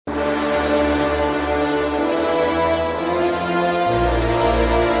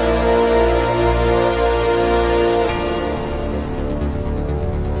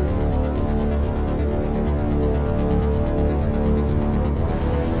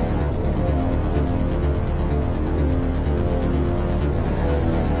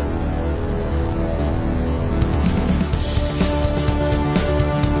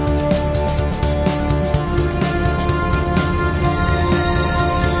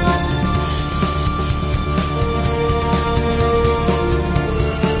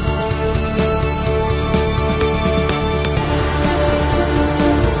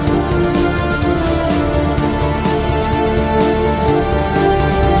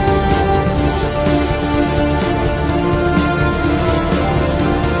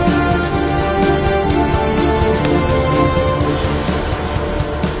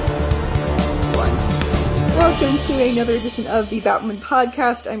another edition of the Batwoman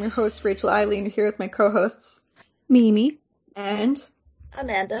podcast. I'm your host, Rachel Eileen, here with my co-hosts, Mimi and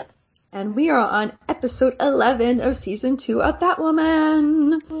Amanda. And we are on episode 11 of season 2 of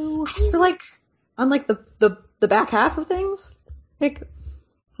Batwoman. I guess we're on the back half of things. Yeah,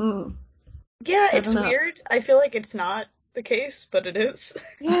 it's weird. I feel like it's not the case, but it is.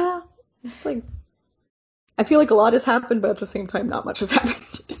 Yeah, it's I feel like a lot has happened, but at the same time, not much has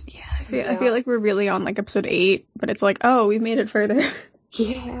happened. Yeah, I feel like we're really on episode 8, but it's oh, we've made it further.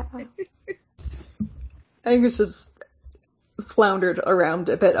 Yeah. I think it's just floundered around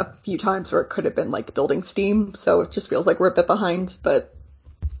a bit a few times where it could have been building steam, so it just feels like we're a bit behind, but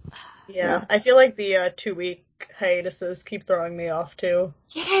yeah. I feel like the 2-week hiatuses keep throwing me off too.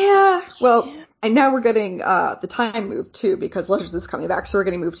 Yeah. Well, and now we're getting the time moved too, because Legends is coming back, so we're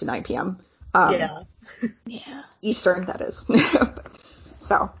getting moved to 9 p.m. Yeah. Eastern, that is.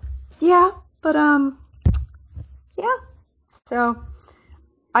 So, yeah, but yeah. So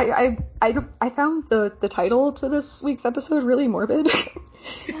I found the title to this week's episode really morbid.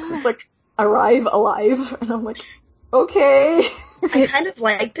 It's Arrive Alive, and I'm okay. I kind of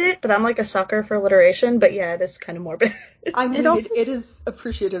liked it, but I'm a sucker for alliteration, but yeah, it is kind of morbid. I mean, it is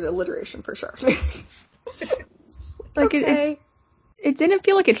appreciative alliteration for sure. Okay. It didn't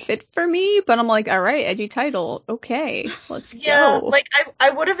feel like it fit for me, but I'm alright, edgy title. Okay, let's go.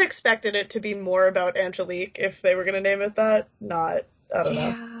 I would have expected it to be more about Angelique if they were going to name it that, not, I don't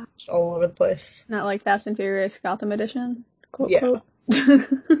know, just all over the place. Not like Fast and Furious Gotham Edition? Quote, yeah. Quote.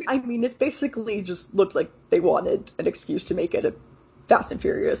 I mean, it basically just looked like they wanted an excuse to make it a Fast and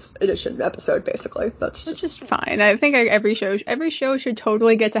Furious edition episode, basically. That's just fine. I think every show should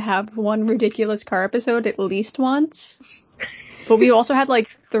totally get to have one ridiculous car episode at least once. But we also had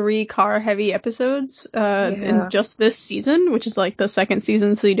 3 car-heavy episodes in just this season, which is the second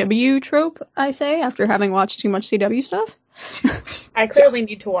season CW trope, I say, after having watched too much CW stuff. I clearly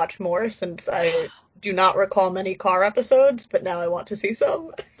need to watch more, since I do not recall many car episodes, but now I want to see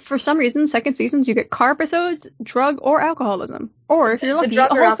some. For some reason, second seasons, you get car episodes, drug, or alcoholism. Or, if you're lucky, the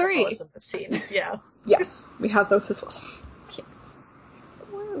drug a whole 3. I've seen, yeah. Yes, we have those as well.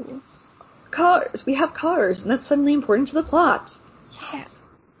 Yeah. Cars. We have cars, and that's suddenly important to the plot. Yes.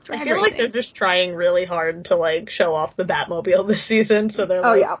 I feel like they're just trying really hard to, show off the Batmobile this season, so they're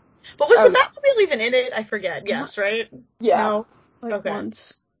Oh, yeah. But was the Batmobile even in it? I forget. Yes, right? Yeah. No? Okay.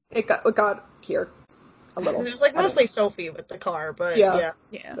 Once. It got here. A little. It was mostly Sophie with the car, but yeah,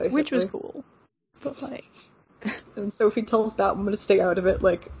 which was cool. But and Sophie tells Batwoman to stay out of it.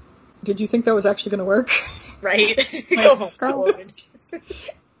 Did you think that was actually gonna work? Right. Go home, Batwoman.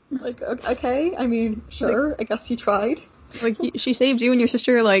 Okay. I mean, sure. I guess you tried. She saved you and your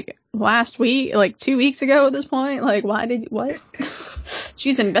sister last week, 2 weeks ago at this point. What?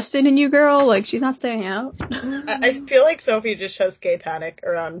 She's invested in you, girl. She's not staying out. I feel like Sophie just has gay panic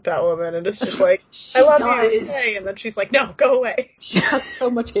around Batwoman, and it's just I love you, stay, and then she's no, go away. She has so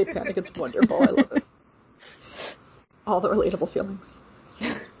much gay panic, it's wonderful. I love it. All the relatable feelings.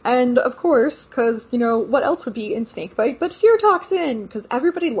 And, of course, because, what else would be in Snakebite but fear toxin? Because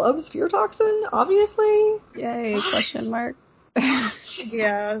everybody loves fear toxin, obviously. Yay, question mark.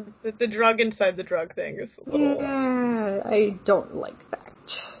 Yeah, the drug inside the drug thing is a little... Yeah, I don't like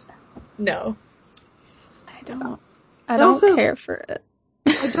that. No. I don't care for it.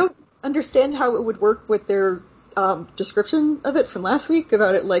 I don't understand how it would work with their description of it from last week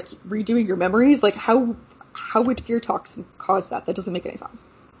about it, redoing your memories. How would fear toxin cause that? That doesn't make any sense.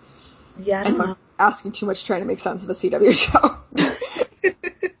 Yeah, I don't know. I'm asking too much trying to make sense of a CW show.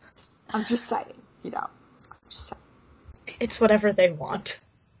 I'm just saying, It's whatever they want.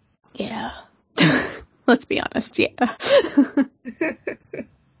 Yeah. Let's be honest, yeah.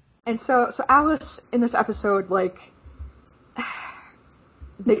 And so Alice in this episode,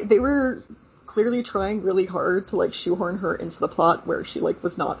 they were clearly trying really hard to shoehorn her into the plot where she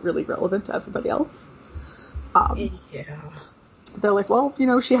was not really relevant to everybody else. Yeah. They're well,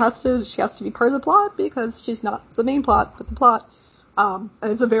 she has to be part of the plot because she's not the main plot, but the plot. And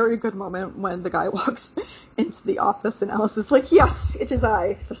it's a very good moment when the guy walks into the office and Alice is yes, it is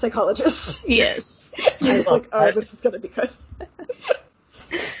I, the psychologist. Yes. She's oh, this is gonna be good.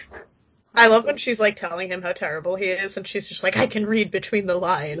 I love when she's telling him how terrible he is, and she's just I can read between the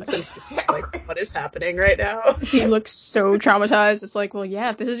lines, and he's just what is happening right now? He looks so traumatized. It's well,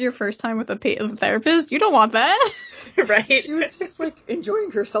 yeah, if this is your first time with a therapist, you don't want that. Right? She was just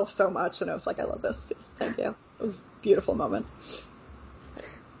enjoying herself so much, and I was I love this. Yes, thank you. It was a beautiful moment.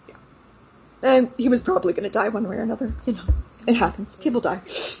 And he was probably going to die one way or another. It happens. People die.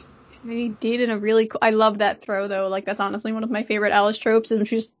 They did in a really cool. I love that throw though. Like that's honestly one of my favorite Alice tropes, is when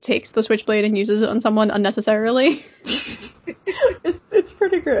she just takes the switchblade and uses it on someone unnecessarily. It's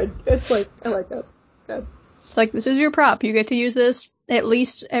pretty good. It's like, I like it. It's good. It's like, this is your prop. You get to use this at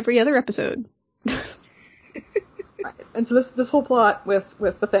least every other episode. Right. And so this whole plot with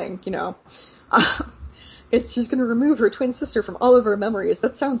the thing, you know, it's just going to remove her twin sister from all of her memories.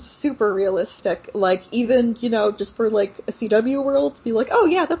 That sounds super realistic. Like, even, you know, just for, like, a CW world, to be like, oh,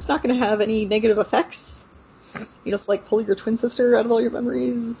 yeah, that's not going to have any negative effects. You just, like, pull your twin sister out of all your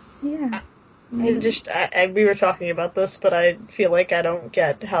memories. Yeah. We were talking about this, but I feel like I don't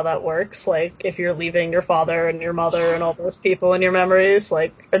get how that works. Like, if you're leaving your father and your mother and all those people in your memories,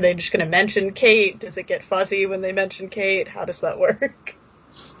 like, are they just going to mention Kate? Does it get fuzzy when they mention Kate? How does that work?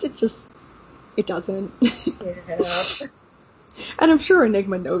 It doesn't. Yeah. And I'm sure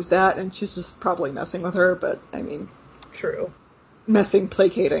Enigma knows that, and she's just probably messing with her, but, I mean... True.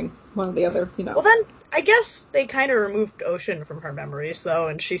 Placating, one or the other, you know. Well, then, I guess they kind of removed Ocean from her memories, though,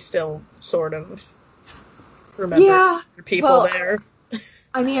 and she still sort of remembers people there.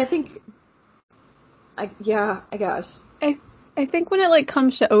 I mean, I think... I guess. I think when it, like,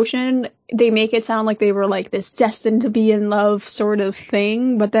 comes to Ocean, they make it sound like they were, like, this destined to be in love sort of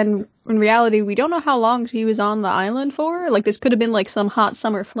thing, but then, in reality, we don't know how long she was on the island for. Like, this could have been, like, some hot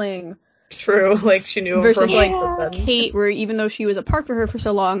summer fling. True, like, she knew him versus, for like, months. Kate, where even though she was apart from her for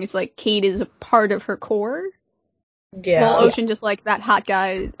so long, it's like, Kate is a part of her core. Yeah. While Ocean just, like, that hot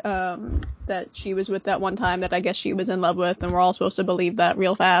guy, that she was with that one time that I guess she was in love with, and we're all supposed to believe that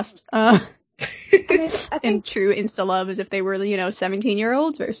real fast. I think... And true insta love as if they were, you know,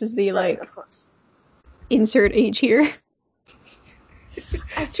 17-year-olds versus the, Right, like, of course. insert age here.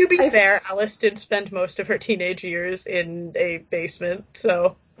 To be fair, Alice did spend most of her teenage years in a basement,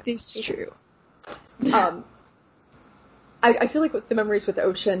 so... It's true. I feel like with the memories with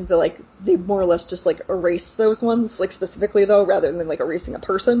Ocean, they more or less just, like, erase those ones, like, specifically, though, rather than, like, erasing a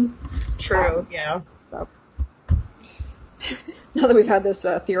person. True, yeah. So. Now that we've had this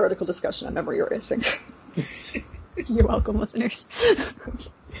theoretical discussion on memory erasing. You're welcome, listeners.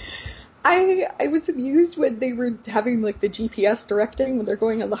 I was amused when they were having, like, the GPS directing when they're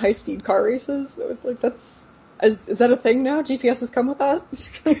going on the high-speed car races. I was like, is that a thing now? GPS has come with that?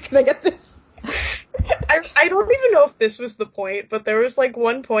 Can I get this? I don't even know if this was the point, but there was, like,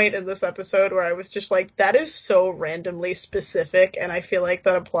 one point in this episode where I was just like, that is so randomly specific, and I feel like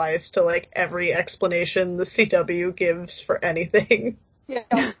that applies to, like, every explanation the CW gives for anything.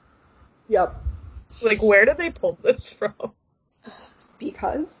 Yeah. Yep. Like, where did they pull this from? Just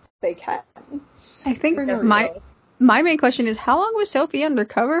because they can. I think my main question is, how long was Sophie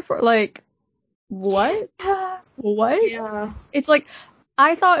undercover for? Like, what? What? Yeah. It's like,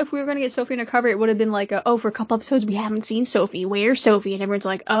 I thought if we were going to get Sophie undercover, it would have been like, for a couple episodes, we haven't seen Sophie. Where's Sophie? And everyone's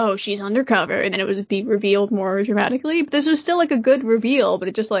like, oh, she's undercover. And then it would be revealed more dramatically. But this was still like a good reveal, but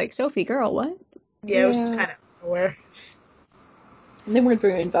it's just like, Sophie, girl, what? Yeah, it was just kind of nowhere. And they weren't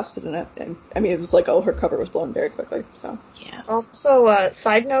very invested in it. And I mean, it was like, her cover was blown very quickly, so. Yeah. Also,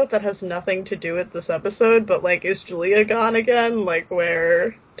 side note that has nothing to do with this episode, but, like, is Julia gone again? Like,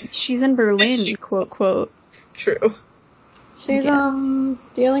 where? She's in Berlin, quote. True. She's,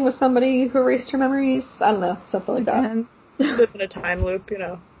 dealing with somebody who erased her memories. I don't know, something like that. Live in a time loop, you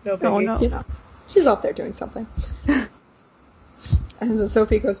know. No biggie. Oh, no. You know, she's out there doing something. And so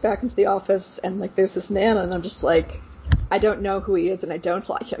Sophie goes back into the office, and, like, there's this man, and I'm just like, I don't know who he is, and I don't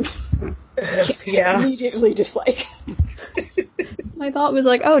like him. Yeah. Immediately dislike. My thought was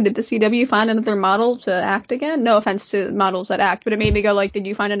like, oh, did the CW find another model to act again? No offense to models that act, but it made me go like, did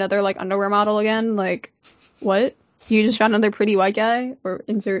you find another, like, underwear model again? Like, what? You just found another pretty white guy? Or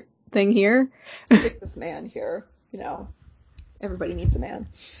insert thing here? Stick this man here. You know, everybody needs a man.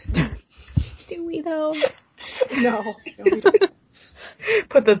 Do we, though? No, we don't.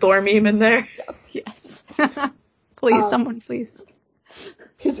 Put the Thor meme in there. Yes. Please, someone, please.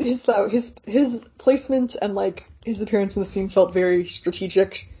 His placement and, like, his appearance in the scene felt very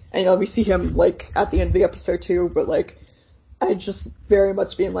strategic. And, you know, we see him, like, at the end of the episode too, but, like, I just very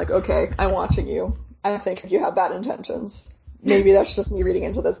much being like, okay, I'm watching you. I think you have bad intentions. Maybe that's just me reading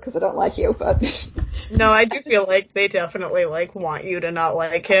into this because I don't like you, but... No, I do feel like they definitely, like, want you to not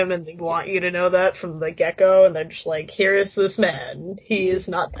like him, and they want you to know that from the get-go, and they're just like, here is this man. He is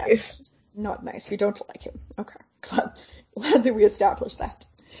not nice. Not nice. We don't like him. Okay. Glad that we established that.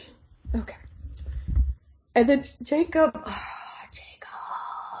 Okay. And then Jacob... God,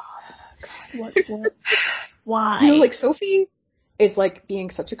 what? Why? You know, like, Sophie is, like, being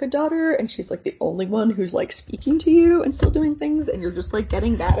such a good daughter, and she's, like, the only one who's, like, speaking to you and still doing things, and you're just, like,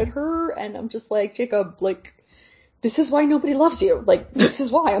 getting mad at her, and I'm just like, Jacob, like, this is why nobody loves you. Like, this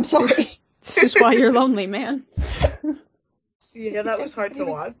is why. I'm sorry. This is why you're lonely, man. Yeah, that was hard to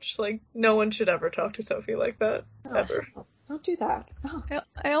watch. Like, no one should ever talk to Sophie like that. Ever. Don't do that. No.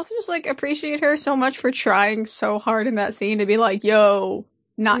 I also just, like, appreciate her so much for trying so hard in that scene to be like, yo,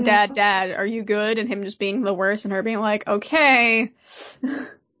 not dad, are you good? And him just being the worst and her being like, okay.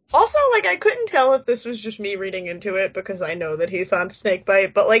 Also, like, I couldn't tell if this was just me reading into it because I know that he's on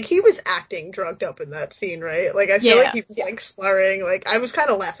Snakebite, but, like, he was acting drugged up in that scene, right? Like, I feel like he was, like, slurring. Like, I was kind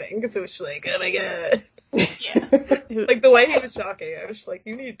of laughing because it was like, oh my god. Yeah. Like, the way he was talking, I was like,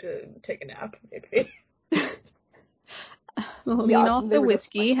 you need to take a nap, maybe. Lean off the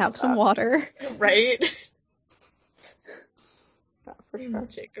whiskey, have some water. Right? Yeah, for sure.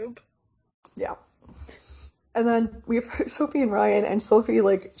 Jacob. Yeah. And then we have Sophie and Ryan, and Sophie,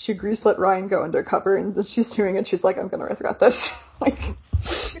 like, she agrees to let Ryan go undercover, and she's doing it, she's like, I'm gonna regret this. Like,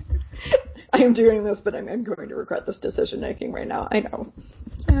 I am doing this, but I'm going to regret this decision-making right now. I know.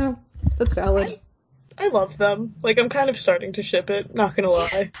 Yeah, that's valid. I love them. Like, I'm kind of starting to ship it, not gonna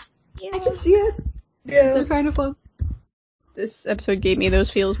lie. Yeah. I can see it. Yeah. They're kind of fun. This episode gave me those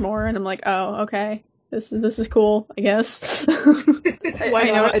feels more, and I'm like, oh, okay. This is cool, I guess. Why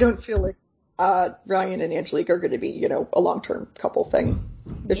not? I don't feel like Ryan and Angelique are going to be, you know, a long-term couple thing.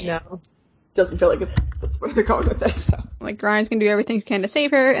 It just doesn't feel like that's where they're going with this. So. Like, Ryan's going to do everything he can to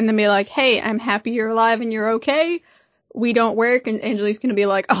save her, and then be like, hey, I'm happy you're alive and you're okay. We don't work, and Angelique's going to be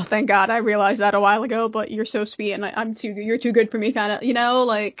like, oh, thank God, I realized that a while ago, but you're so sweet, and you're too good for me, kind of, you know,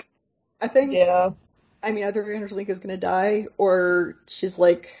 like. I think, I mean, either Angelique is going to die, or she's,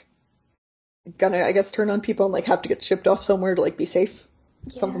 like, gonna, I guess, turn on people and, like, have to get shipped off somewhere to, like, be safe.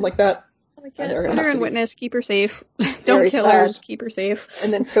 Yeah. Something like that. Like, put her in witness, keep her safe. Don't kill her, just keep her safe.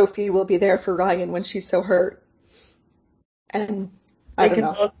 And then Sophie will be there for Ryan when she's so hurt. And I don't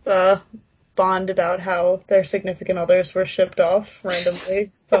know. They can both bond about how their significant others were shipped off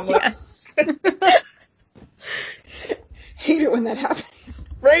randomly somewhere. Yes. Hate it when that happens.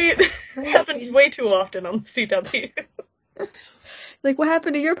 Right? It happens way too often on the CW. Like, what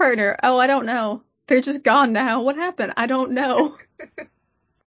happened to your partner? Oh, I don't know. They're just gone now. What happened? I don't know.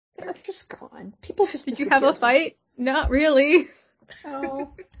 They're just gone. People just Did you have a fight? Not really.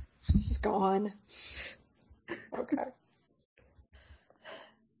 No. She's just gone. Okay.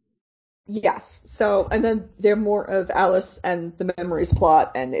 Yes. So, and then they're more of Alice and the Memories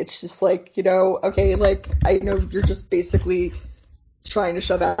plot, and it's just like, you know, okay, like, I know you're just basically trying to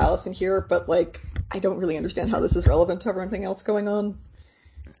shove Alice in here, but, like, I don't really understand how this is relevant to everything else going on.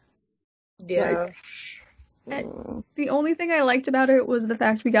 Yeah. Like, the only thing I liked about it was the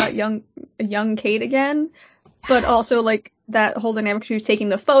fact we got young Kate again, but also, like, that whole dynamic, she was taking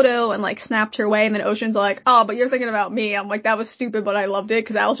the photo and, like, snapped her way, and then Ocean's like, oh, but you're thinking about me. I'm like, that was stupid, but I loved it,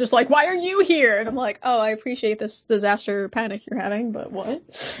 because Alice just like, why are you here? And I'm like, oh, I appreciate this disaster panic you're having, but what?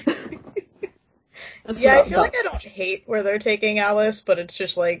 Yeah, I feel like I don't hate where they're taking Alice, but it's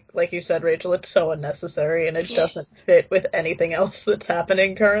just like you said, Rachel, it's so unnecessary, and it doesn't fit with anything else that's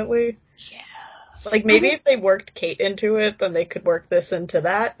happening currently. Yeah. Like, maybe if they worked Kate into it, then they could work this into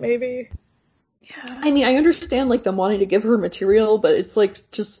that, maybe? Yeah. I mean, I understand, like, them wanting to give her material, but it's, like,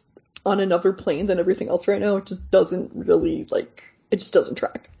 just on another plane than everything else right now. It just doesn't really, like, it just doesn't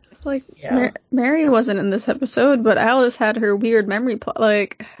track. It's like, Mary wasn't in this episode, but Alice had her weird memory plot,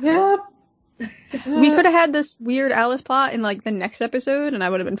 like... Yeah. We could have had this weird Alice plot in, like, the next episode, and I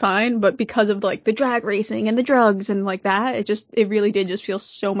would have been fine, but because of, like, the drag racing and the drugs and, like, that, it really did just feel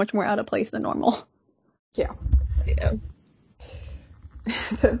so much more out of place than normal. Yeah. Yeah.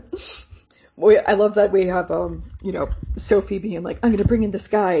 I love that we have, you know, Sophie being like, I'm gonna bring in this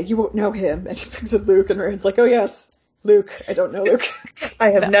guy, you won't know him, and he brings in Luke, and Ryan's like, oh yes, Luke, I don't know Luke. I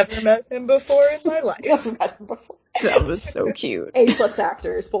have never met him before in my life. Never met him before. That was so cute. A+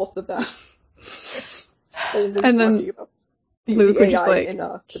 actors, both of them. And then Luke was just like in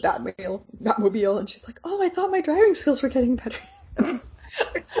the Batmobile, and she's like, "Oh, I thought my driving skills were getting better."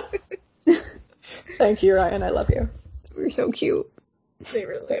 Thank you, Ryan. I love you. We're so cute. They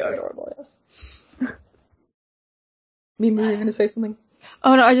really are adorable. Yes. Mimi, were you gonna say something?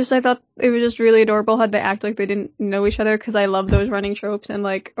 Oh no, I thought it was just really adorable how they act like they didn't know each other, because I love those running tropes in,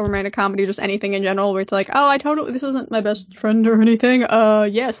 like, a romantic comedy or just anything in general where it's like, oh, this isn't my best friend or anything.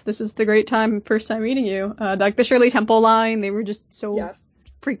 Yes, this is the first time meeting you. Like the Shirley Temple line, they were just so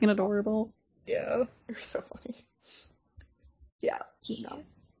freaking adorable. Yeah. They were so funny. Yeah. No.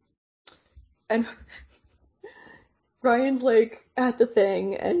 And Ryan's like at the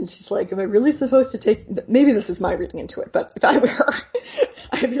thing, and she's like, am I really supposed to take, maybe this is my reading into it, but if I were her,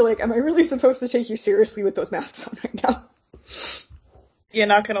 I'd be like, am I really supposed to take you seriously with those masks on right now? You're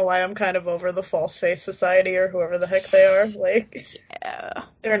not gonna lie, I'm kind of over the False Face Society or whoever the heck they are. Like, Yeah.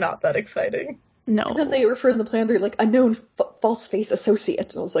 they're not that exciting. No. And then they refer in the plan, they're like, unknown false face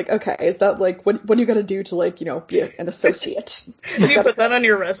associate. And I was like, okay, is that like, what do you gotta do to like, be an associate? Can you put that on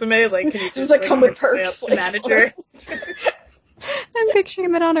your resume? Like, can you just like come with work your way perks? up to manager? I'm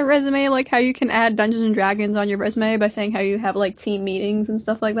picturing that on a resume, like how you can add Dungeons and Dragons on your resume by saying how you have like team meetings and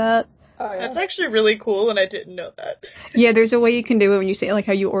stuff like that. Oh, yeah. That's actually really cool, and I didn't know that. Yeah, there's a way you can do it when you say like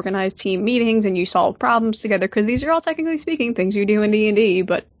how you organize team meetings and you solve problems together, because these are all technically speaking things you do in D&D,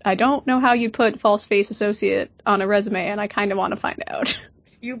 but I don't know how you put false face associate on a resume, and I kind of want to find out.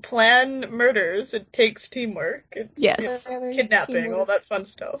 You plan murders. It takes teamwork. It's, Yes. kidnapping, Teamwork. all that fun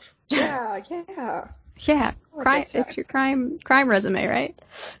stuff. Yeah. Yeah, Okay, it's your crime resume, right?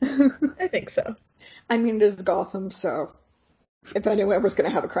 I think so. I mean, it is Gotham, so if anyone was gonna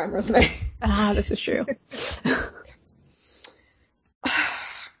have a crime resume. Ah, this is true.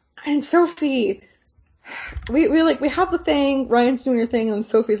 And Sophie, we have the thing, Ryan's doing her thing, and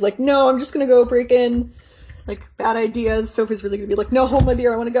Sophie's like, no, I'm just gonna go break in, like, bad ideas. Sophie's really gonna be like, no, hold my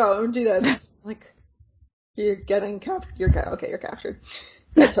beer, I wanna go, I wanna do this. Like, you're getting captured, you're captured.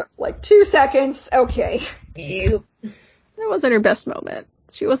 That took, like, 2 seconds, okay. Yep. That wasn't her best moment.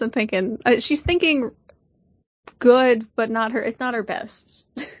 She wasn't thinking, she's thinking good, but it's not her best.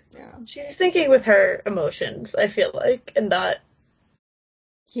 Yeah. She's thinking with her emotions, I feel like, and not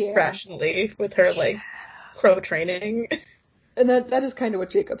rationally with her, like, crow training. And that is kind of what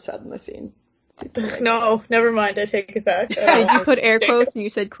Jacob said in the scene. Like, no, never mind, I take it back. Did you put air quotes and you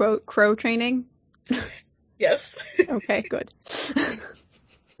said crow training? Yes. Okay, good.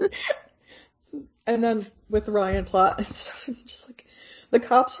 And then with the Ryan plot and stuff, it's just like, the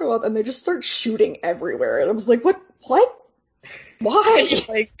cops show up and they just start shooting everywhere. And I was like, what? Why?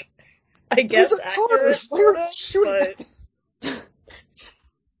 Like, I guess accurate, sort of, shooting but...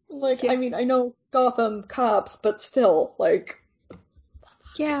 Like, yeah. I mean, I know Gotham cops, but still, like...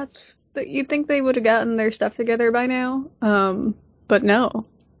 Yeah, you'd think they would have gotten their stuff together by now, but no.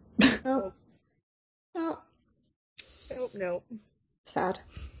 No. Nope. Sad.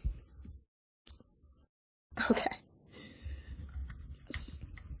 Okay.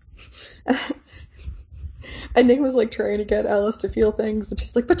 And Nick was like trying to get Alice to feel things, and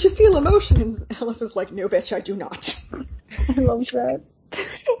she's like, but you feel emotions. Alice is like, no, bitch, I do not. I love that.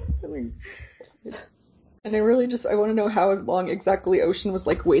 And I want to know how long exactly Ocean was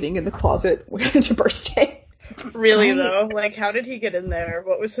like waiting in the closet to burst in. Really, though? Like, how did he get in there?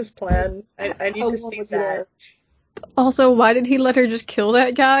 What was his plan? I need to see that. Also, why did he let her just kill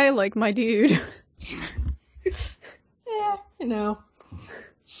that guy? Like, my dude. Yeah, you know.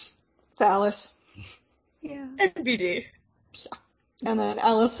 It's Alice. Yeah. NBD. Yeah. And then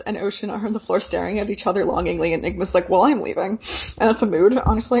Alice and Ocean are on the floor staring at each other longingly, and Enigma's like, well, I'm leaving. And that's a mood,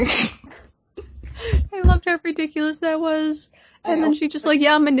 honestly. I loved how ridiculous that was. And then she just like,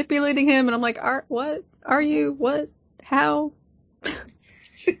 yeah, I'm manipulating him. And I'm like, what? Are you? What? How?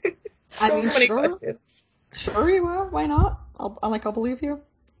 I mean, sure you are. Why not? I'll believe you.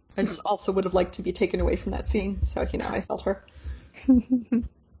 I just also would have liked to be taken away from that scene, so, I felt her.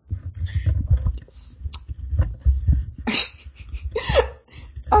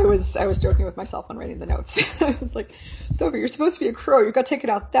 I was joking with myself when writing the notes. I was like, Sophie, you're supposed to be a crow. You got taken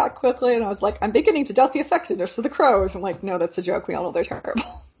out that quickly. And I was like, I'm beginning to doubt the effectiveness of the crows. I'm like, no, that's a joke. We all know they're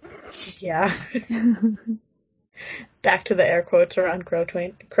terrible. Yeah. Back to the air quotes around crow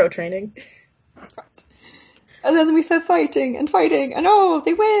training. Right. And then we kept fighting, and oh,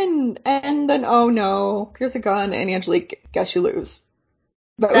 they win. And then, oh no, here's a gun, and Angelique, guess you lose.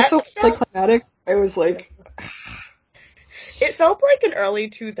 That was so climatic. I was like... It felt like an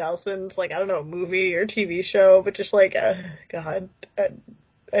early 2000s, like, I don't know, movie or TV show, but just like, God,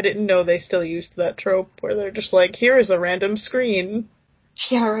 I didn't know they still used that trope where they're just like, here is a random screen.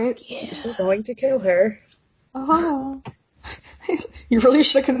 Yeah, right? Yeah. You're going to kill her. Oh. You really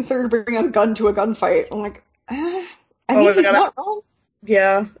should have considered bringing a gun to a gunfight. I'm like, I mean, he's not wrong.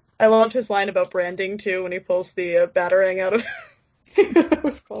 Yeah. I loved his line about branding, too, when he pulls the batarang out of That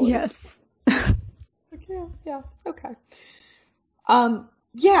was cool. Yes. Yeah, okay.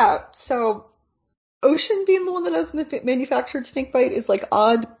 Yeah, so Ocean being the one that has manufactured Snakebite is like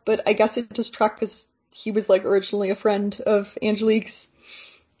odd, but I guess it just tracked because he was like originally a friend of Angelique's,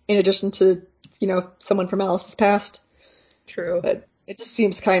 in addition to, someone from Alice's past. True. But it just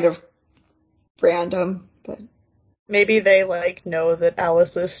seems kind of random, but... Maybe they, know that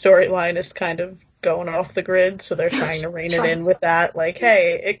Alice's storyline is kind of going off the grid, so they're trying to rein it in with that,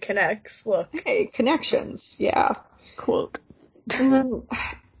 hey, it connects, look. Hey, connections, yeah. Quote. And then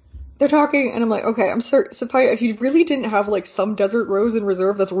they're talking, and I'm like, okay, I'm sorry, Sophia, if you really didn't have, like, some desert rose in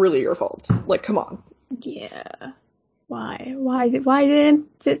reserve, that's really your fault. Like, come on. Yeah. Why? Why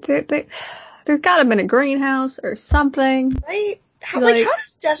didn't there gotta have been a greenhouse or something? Right? How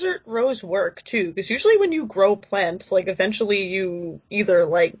does desert rose work, too? Because usually when you grow plants, like, eventually you either,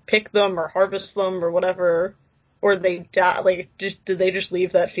 like, pick them or harvest them or whatever, or they die, like, do they just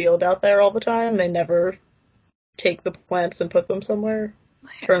leave that field out there all the time? They never take the plants and put them somewhere?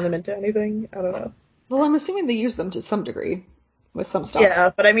 Turn them into anything? I don't know. Well, I'm assuming they use them to some degree with some stuff.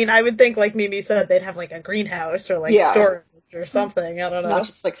 Yeah, but I mean, I would think, like Mimi said, they'd have, like, a greenhouse or, like, storage or something. I don't know. Not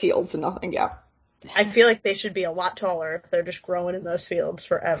just, like, fields and nothing, yeah. I feel like they should be a lot taller if they're just growing in those fields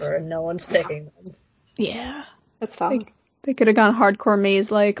forever and no one's picking them. Yeah. That's fine. They could have gone hardcore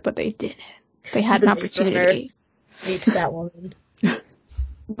maze-like, but they didn't. They had an opportunity. Meets Batwoman.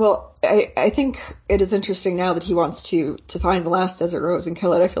 Well, I think it is interesting now that he wants to find the last desert rose and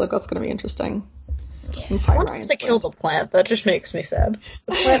kill it. I feel like that's going to be interesting. Yeah. And He find wants Ryan's to kill the plant. That just makes me sad.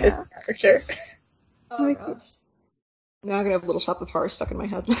 The plant is a character. Oh, gosh. Now I'm going to have a little shop of horror stuck in my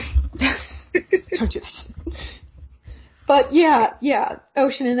head. Don't do that. But yeah,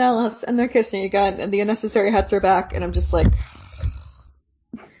 Ocean and Alice, and they're kissing again, and the unnecessary hats are back, and I'm just like...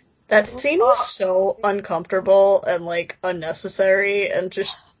 That scene was so uncomfortable and, like, unnecessary, and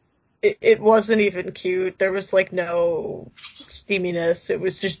just... It wasn't even cute. There was, like, no steaminess. It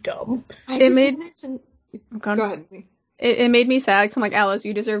was just dumb. Go ahead. It made me sad, because I'm like, Alice,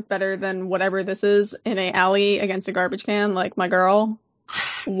 you deserve better than whatever this is in a alley against a garbage can, like, my girl.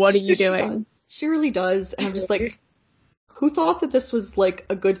 What are you doing? She really does, and I'm just like, who thought that this was, like,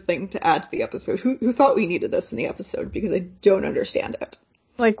 a good thing to add to the episode? Who thought we needed this in the episode? Because I don't understand it.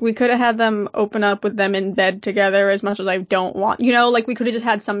 Like, we could have had them open up with them in bed together, as much as I don't want, like, we could have just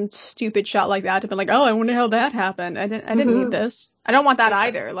had some stupid shot like that to be like, oh, I wonder how that happened. I didn't need this. I don't want that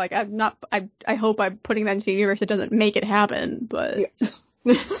either. Like, I hope I'm putting that into the universe. It doesn't make it happen, but.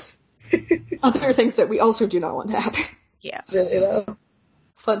 Yeah. Other things that we also do not want to happen. Yeah.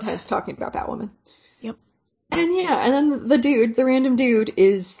 Fun times talking about Batwoman. Yep. And and then the random dude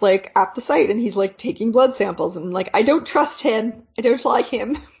is, like, at the site, and he's, like, taking blood samples, and, like, I don't trust him. I don't like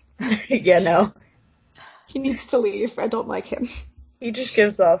him. Yeah, no. He needs to leave. I don't like him. He just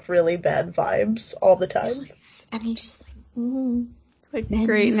gives off really bad vibes all the time. And he's just like, It's like,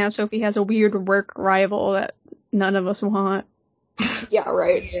 great, now Sophie has a weird work rival that none of us want. Yeah,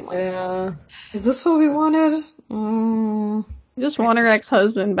 right. Yeah. Is this what we wanted? I just want her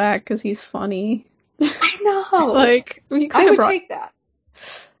ex-husband back, because he's funny. I know. Like, I would take that.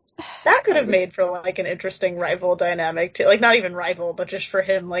 That could have made for, like, an interesting rival dynamic, too. Like, not even rival, but just for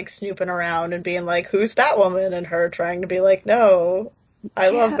him, like, snooping around and being like, who's Batwoman? And her trying to be like, no, I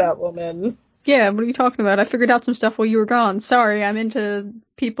love Batwoman. Yeah, what are you talking about? I figured out some stuff while you were gone. Sorry, I'm into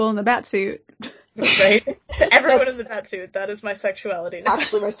people in the Batsuit. Right? Everyone in the Batsuit. That is my sexuality now.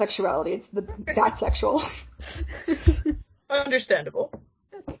 Actually, my sexuality. It's the Batsexual. Understandable.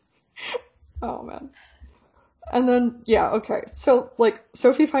 Oh, man. And then, okay. So, like,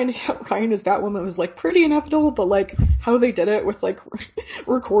 Sophie finding out Ryan is Batwoman was, like, pretty inevitable, but, like, how they did it with, like,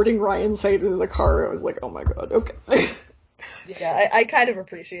 recording Ryan's side in the car, I was like, oh my god, okay. Yeah, I kind of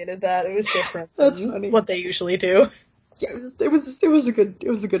appreciated that. It was different That's than funny. what they usually do. Yeah, it was a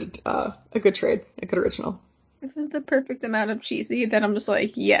good trade, a good original. It was the perfect amount of cheesy that I'm just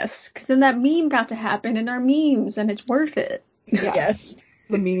like, yes, because then that meme got to happen in our memes, and it's worth it. Yes.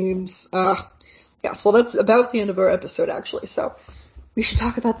 The memes. Yes, well, that's about the end of our episode, actually, so we should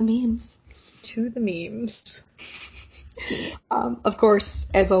talk about the memes. To the memes. Of course,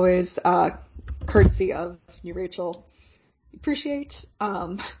 as always, courtesy of New Rachel, appreciate.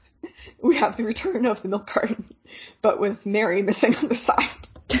 We have the return of the milk carton, but with Mary missing on the side.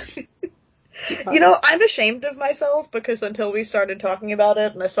 You know, I'm ashamed of myself because until we started talking about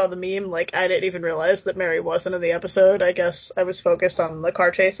it and I saw the meme, like, I didn't even realize that Mary wasn't in the episode. I guess I was focused on the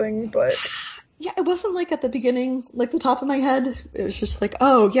car chasing, but... Yeah, it wasn't, like, at the beginning, like, the top of my head. It was just like,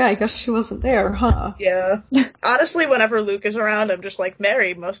 oh, yeah, I guess she wasn't there, huh? Yeah. Honestly, whenever Luke is around, I'm just like,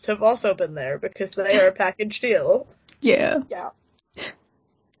 Mary must have also been there because they are a package deal. Yeah. Yeah.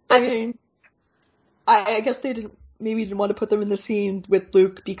 I mean, I guess they didn't want to put them in the scene with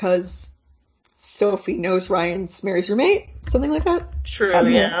Luke because Sophie knows Ryan's Mary's roommate, something like that. True,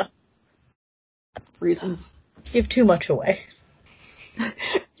 yeah. Reasons. Give too much away.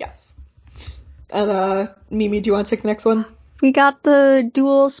 Yes. And, Mimi, do you want to take the next one? We got the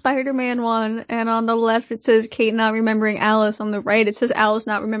dual Spider-Man one, and on the left it says Kate not remembering Alice. On the right it says Alice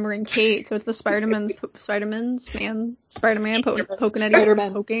not remembering Kate. So it's the Spider-Man poking at each other.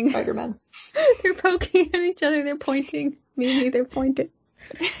 They're poking at each other. They're pointing. Mimi, they're pointing.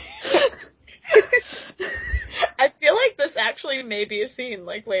 I feel like this actually may be a scene,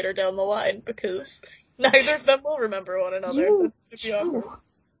 like, later down the line, because neither of them will remember one another. That's be awkward.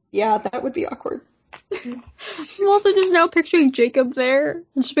 Yeah, that would be awkward. I'm also just now picturing Jacob there,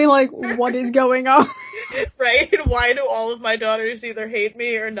 and just being like, what is going on? Right? Why do all of my daughters either hate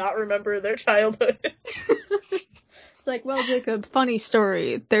me or not remember their childhood? It's like, well, Jacob, funny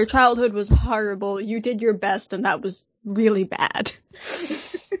story. Their childhood was horrible. You did your best, and that was really bad.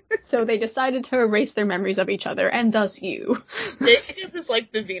 So they decided to erase their memories of each other, and thus you. Jacob is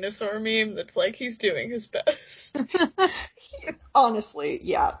like the Venusaur meme that's like, he's doing his best. Honestly,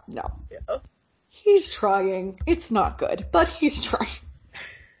 yeah, no. Yeah. He's trying. It's not good, but he's trying.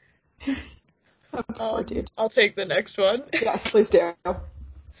 Oh, poor dude. I'll take the next one. Yes, please do.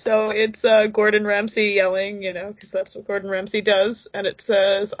 So it's Gordon Ramsay yelling, because that's what Gordon Ramsay does, and it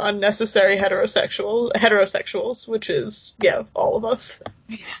says unnecessary heterosexuals, which is, all of us.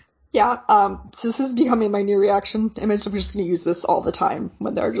 Yeah, so this is becoming my new reaction image. I'm just going to use this all the time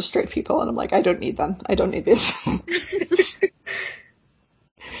when there are just straight people, and I'm like, I don't need them. I don't need this.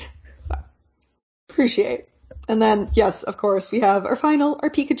 So, appreciate. And then, yes, of course, we have our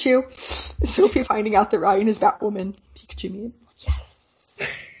Pikachu. Sophie finding out that Ryan is Batwoman. Pikachu meme. Yes.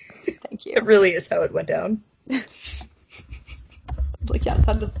 Thank you. It really is how it went down. Like, yes,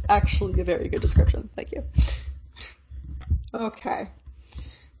 that is actually a very good description. Thank you. Okay.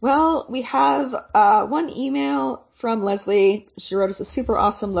 Well, we have one email from Leslie. She wrote us a super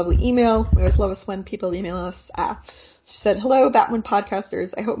awesome, lovely email. We always love us when people email us. She said, "Hello, Batwoman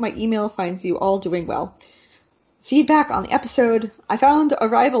podcasters. I hope my email finds you all doing well. Feedback on the episode. I found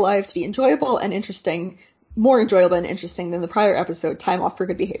Arrive Alive to be enjoyable and interesting, more enjoyable and interesting than the prior episode, Time Off for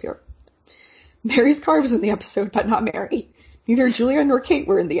Good Behavior. Mary's car was in the episode, but not Mary. Neither Julia nor Kate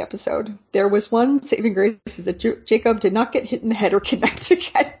were in the episode. There was one saving grace is that Jacob did not get hit in the head or kidnapped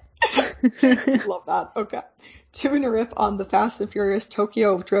again." Love that. Okay. 2 in a riff on the Fast and Furious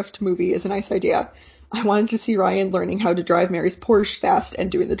Tokyo Drift movie is a nice idea. I wanted to see Ryan learning how to drive Mary's Porsche fast and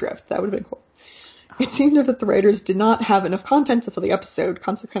doing the drift. That would have been cool. It seemed that the writers did not have enough content to fill the episode.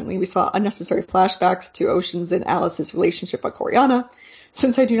 Consequently, we saw unnecessary flashbacks to Ocean's and Alice's relationship with Coriana.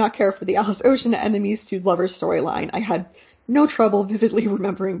 Since I do not care for the Alice Ocean enemies to lovers storyline, I had no trouble vividly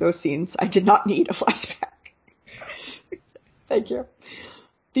remembering those scenes. I did not need a flashback. Thank you.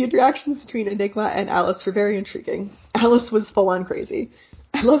 The interactions between Enigma and Alice were very intriguing. Alice was full-on crazy.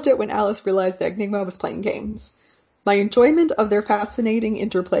 I loved it when Alice realized that Enigma was playing games. My enjoyment of their fascinating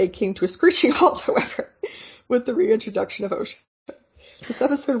interplay came to a screeching halt, however, with the reintroduction of Ocean. This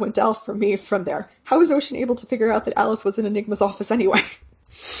episode went down for me from there. How was Ocean able to figure out that Alice was in Enigma's office anyway?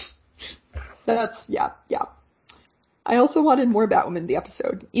 Yeah. I also wanted more Batwoman in the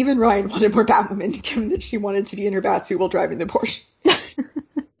episode. Even Ryan wanted more Batwoman, given that she wanted to be in her Batsuit while driving the Porsche.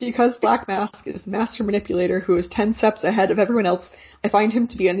 Because Black Mask is the master manipulator who is 10 steps ahead of everyone else, I find him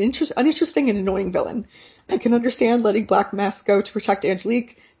to be an uninteresting and annoying villain. I can understand letting Black Mask go to protect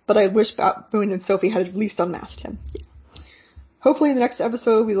Angelique, but I wish Batwoman and Sophie had at least unmasked him. Yeah. Hopefully in the next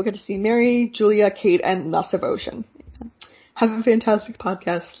episode we will get to see Mary, Julia, Kate, and less of Ocean. Have a fantastic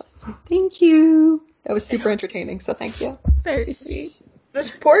podcast. Thank you. That was super entertaining, so thank you. Very sweet.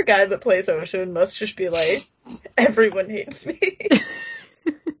 This poor guy that plays Ocean must just be like, everyone hates me.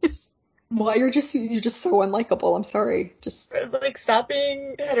 Well, you're just so unlikable. I'm sorry. Just like, stop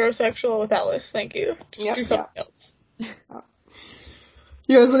being heterosexual with Alice. Thank you. Just do something else.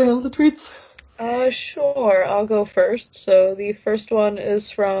 You guys want to handle the tweets? Sure. I'll go first. So the first one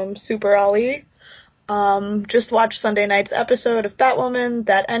is from Super Ali. Just watched Sunday night's episode of Batwoman.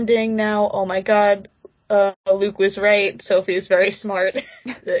 That ending now. Oh my god. Luke was right. Sophie is very smart.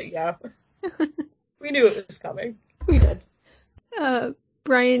 Yeah. We knew it was coming. We did.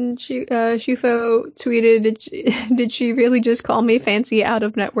 Brian Shufo tweeted, did she really just call me fancy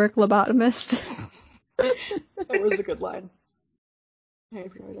out-of-network lobotomist? That was a good line. I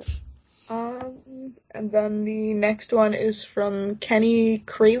enjoyed it. And then the next one is from Kenny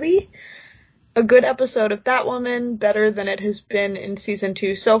Crayley. A good episode of Batwoman, better than it has been in season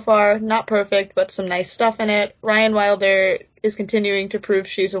 2 so far. Not perfect, but some nice stuff in it. Ryan Wilder is continuing to prove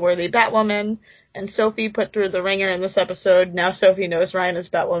she's a worthy Batwoman. And Sophie put through the ringer in this episode. Now Sophie knows Ryan is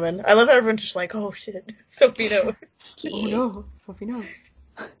Batwoman. I love how everyone's just like, oh shit, Sophie knows. Oh no, Sophie knows.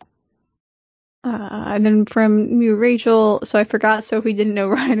 And then from New Rachel, so I forgot Sophie didn't know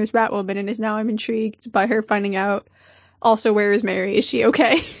Ryan was Batwoman, and now I'm intrigued by her finding out. Also, where is Mary? Is she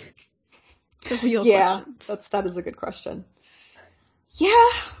okay? Yeah, that is a good question. Yeah,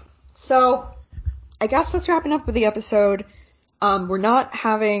 so I guess that's wrapping up with the episode. We're not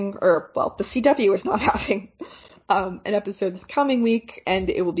having, the CW is not having an episode this coming week, and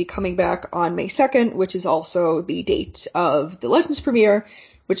it will be coming back on May 2nd, which is also the date of the Legends premiere,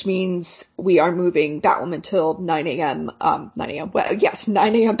 which means we are moving Batwoman till 9 a.m. 9 a.m. Well, yes,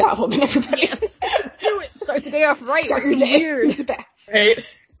 9 a.m. Batwoman, everybody. Yes, do it. Start the day off right. Start We're your day weird. with the best. Right.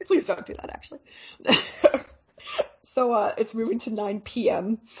 Please don't do that, actually. So, it's moving to 9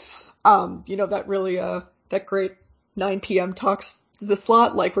 p.m. That really, that great 9 p.m. talks the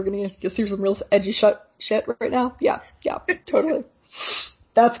slot, like we're gonna see some real edgy shit right now. Yeah, totally.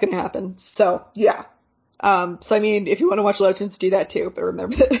 That's gonna happen. So, yeah. So I mean, if you want to watch Legends, do that too, but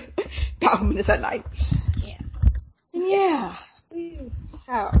remember that Batwoman is at night. Yeah.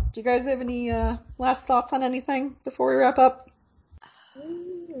 So, do you guys have any, last thoughts on anything before we wrap up?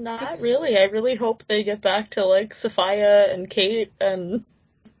 Not really. I really hope they get back to, like, Sophia and Kate and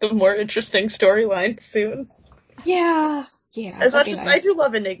the more interesting storylines soon. Yeah. As much as nice. I do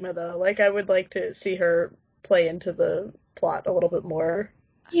love Enigma, though. Like, I would like to see her play into the plot a little bit more.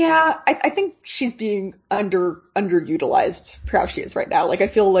 Yeah, I think she's being underutilized for how she is right now. Like, I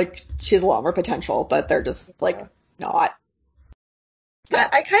feel like she has a lot more potential, but they're just, like, not. Yeah.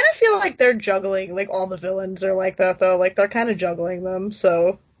 I kind of feel like they're juggling, like, all the villains are like that, though. Like, they're kind of juggling them,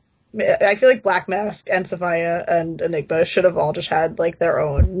 so I feel like Black Mask and Sophia and Enigma should have all just had, like, their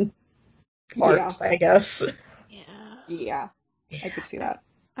own arcs, I guess. Yeah, I could see that.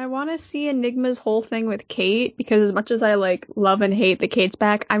 I want to see Enigma's whole thing with Kate, because as much as I, like, love and hate that Kate's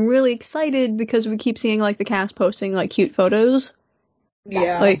back, I'm really excited because we keep seeing, like, the cast posting, like, cute photos.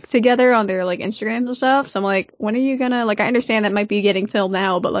 Yeah. Like, together on their, like, Instagrams and stuff. So I'm like, when are you gonna, like, I understand that might be getting filmed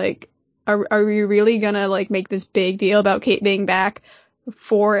now, but, like, are we really gonna, like, make this big deal about Kate being back at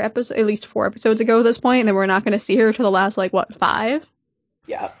least 4 episodes ago at this point, and then we're not gonna see her till the last, like, what, 5?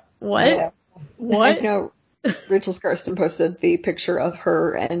 Yeah. What? Yeah. What? I know Rachel Skarsten posted the picture of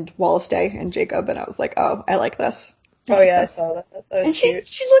her and Wallace Day and Jacob, and I was like, oh, I like this. I saw that. That was and cute.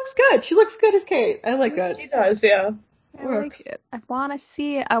 She looks good. She looks good as Kate. I like that. She does, yeah. I like it. I want to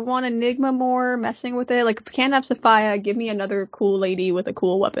see it. I want Enigma more messing with it. Like, if we can't have Sophia, give me another cool lady with a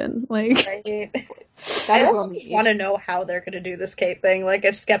cool weapon. Like, right. I also just want to know how they're going to do this Kate thing. Like,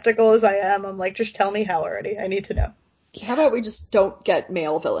 as skeptical as I am, I'm like, just tell me how already. I need to know. How about we just don't get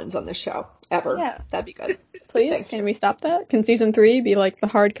male villains on this show? Ever. Yeah. That'd be good. Please, can we stop that? Can season 3 be, like, the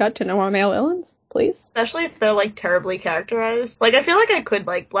hard cut to no more male villains? Please? Especially if they're, like, terribly characterized. Like, I feel like I could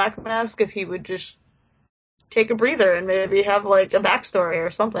like Black Mask if he would just take a breather and maybe have, like, a backstory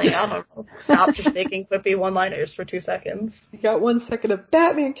or something. I don't know. Stop just making quippy one-liners for 2 seconds. You got 1 second of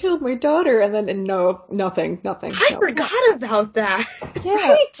Batman killed my daughter, and then nothing. I forgot about that. Yeah,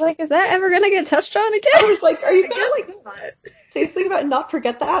 right? Like, is that ever gonna get touched on again? I was like, are you gonna, like, not. say something about not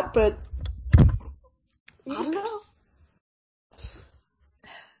forget that, but I don't know.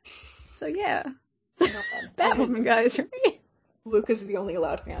 So, yeah. Batwoman, guys, right? Luke is the only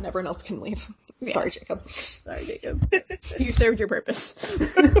allowed man. Everyone else can leave. Yeah. Sorry, Jacob. You served your purpose.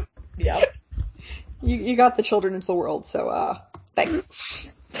 Yep. You got the children into the world, so, thanks.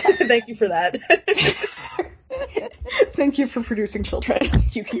 Thank you for that. Thank you for producing children.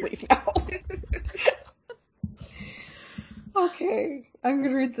 You can leave now. Okay. I'm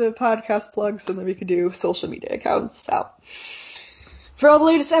going to read the podcast plugs and then we can do social media accounts. So, for all the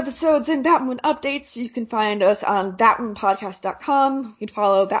latest episodes and Batwoman updates, you can find us on BatwomanPodcast.com. You can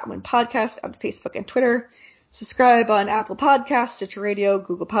follow Batwoman Podcast on Facebook and Twitter. Subscribe on Apple Podcasts, Stitcher Radio,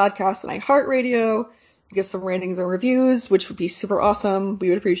 Google Podcasts, and iHeartRadio. Give some ratings and reviews, which would be super awesome. We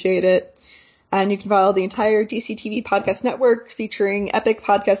would appreciate it. And you can follow the entire DC TV podcast network featuring epic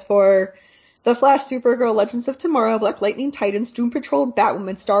podcasts for The Flash, Supergirl, Legends of Tomorrow, Black Lightning, Titans, Doom Patrol,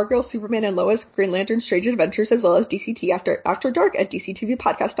 Batwoman, Stargirl, Superman, and Lois, Green Lantern, Strange Adventures, as well as DCT After Dark at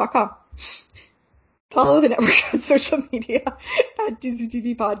DCTVpodcast.com. Follow the network on social media at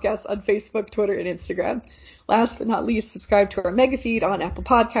DCTV Podcast on Facebook, Twitter, and Instagram. Last but not least, subscribe to our mega feed on Apple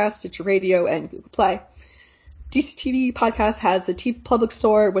Podcasts, Stitcher Radio, and Google Play. DCTV Podcast has a TeePublic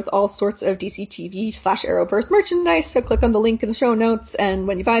store with all sorts of DCTV/Arrowverse merchandise, so click on the link in the show notes, and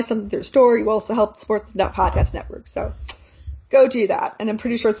when you buy something through the store, you also help support the podcast network, so go do that. And I'm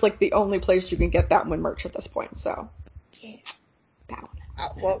pretty sure it's like the only place you can get Batwoman merch at this point, so. Yeah.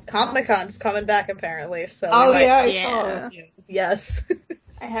 Batwoman. Well, Comic-Con's coming back apparently, so. Oh yeah, I saw. Yes.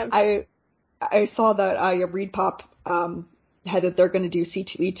 I saw that Reed Pop had that they're going to do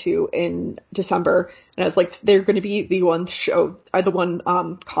C2E2 in December, and I was like, they're going to be the one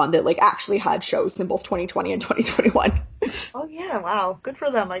con that like actually had shows in both 2020 and 2021. Oh yeah, wow, good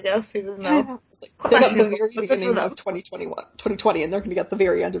for them, I guess. Even though they got the very beginning of 2020, and they're going to get the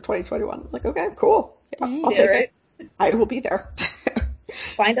very end of 2021. Like, okay, cool. Yeah, I'll take it. I will be there.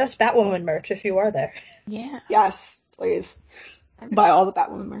 Find us Batwoman merch if you are there. Yeah. Yes, please. Buy all the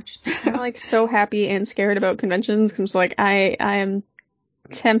Batwoman merch. I'm like so happy and scared about conventions because like I am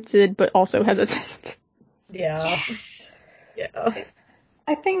tempted but also hesitant. Yeah.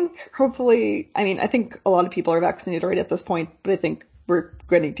 I think hopefully, I think a lot of people are vaccinated already at this point, but I think we're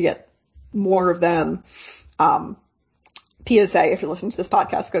going to get more of them. PSA, if you're listening to this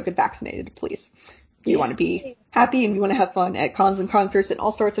podcast, go get vaccinated, please. We want to be happy and we want to have fun at cons and concerts and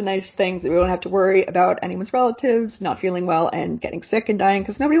all sorts of nice things. We don't have to worry about anyone's relatives not feeling well and getting sick and dying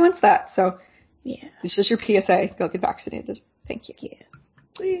because nobody wants that. So yeah, it's just your PSA. Go get vaccinated. Thank you.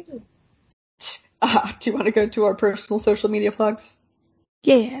 Yeah. Do you want to go to our personal social media plugs?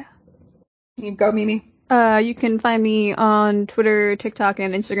 Yeah. You go, Mimi. You can find me on Twitter, TikTok,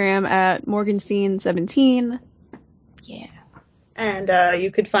 and Instagram at Morgenstein17. Yeah. And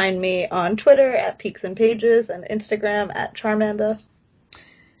you could find me on Twitter at Peaks and Pages and Instagram at Charmanda.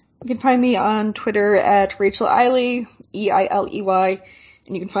 You can find me on Twitter at Rachel Eiley, Eiley,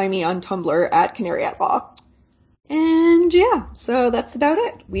 and you can find me on Tumblr at Canary at Law. And yeah, so that's about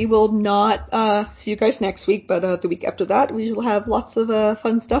it. We will not see you guys next week, but the week after that, we will have lots of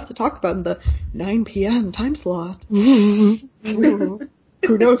fun stuff to talk about in the 9 p.m. time slot. Who knows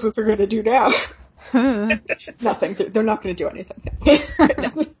what they're going to do now? Nothing. They're not going to do anything.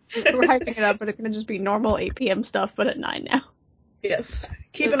 We're hyping it up, but it's going to just be normal 8 p.m. stuff, but at 9 now. Yes.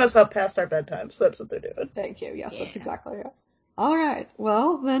 Keeping us up past our bedtimes. That's what they're doing. Thank you. Yes, That's exactly it. All right.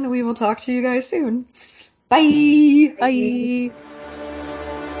 Well, then we will talk to you guys soon. Bye. Bye.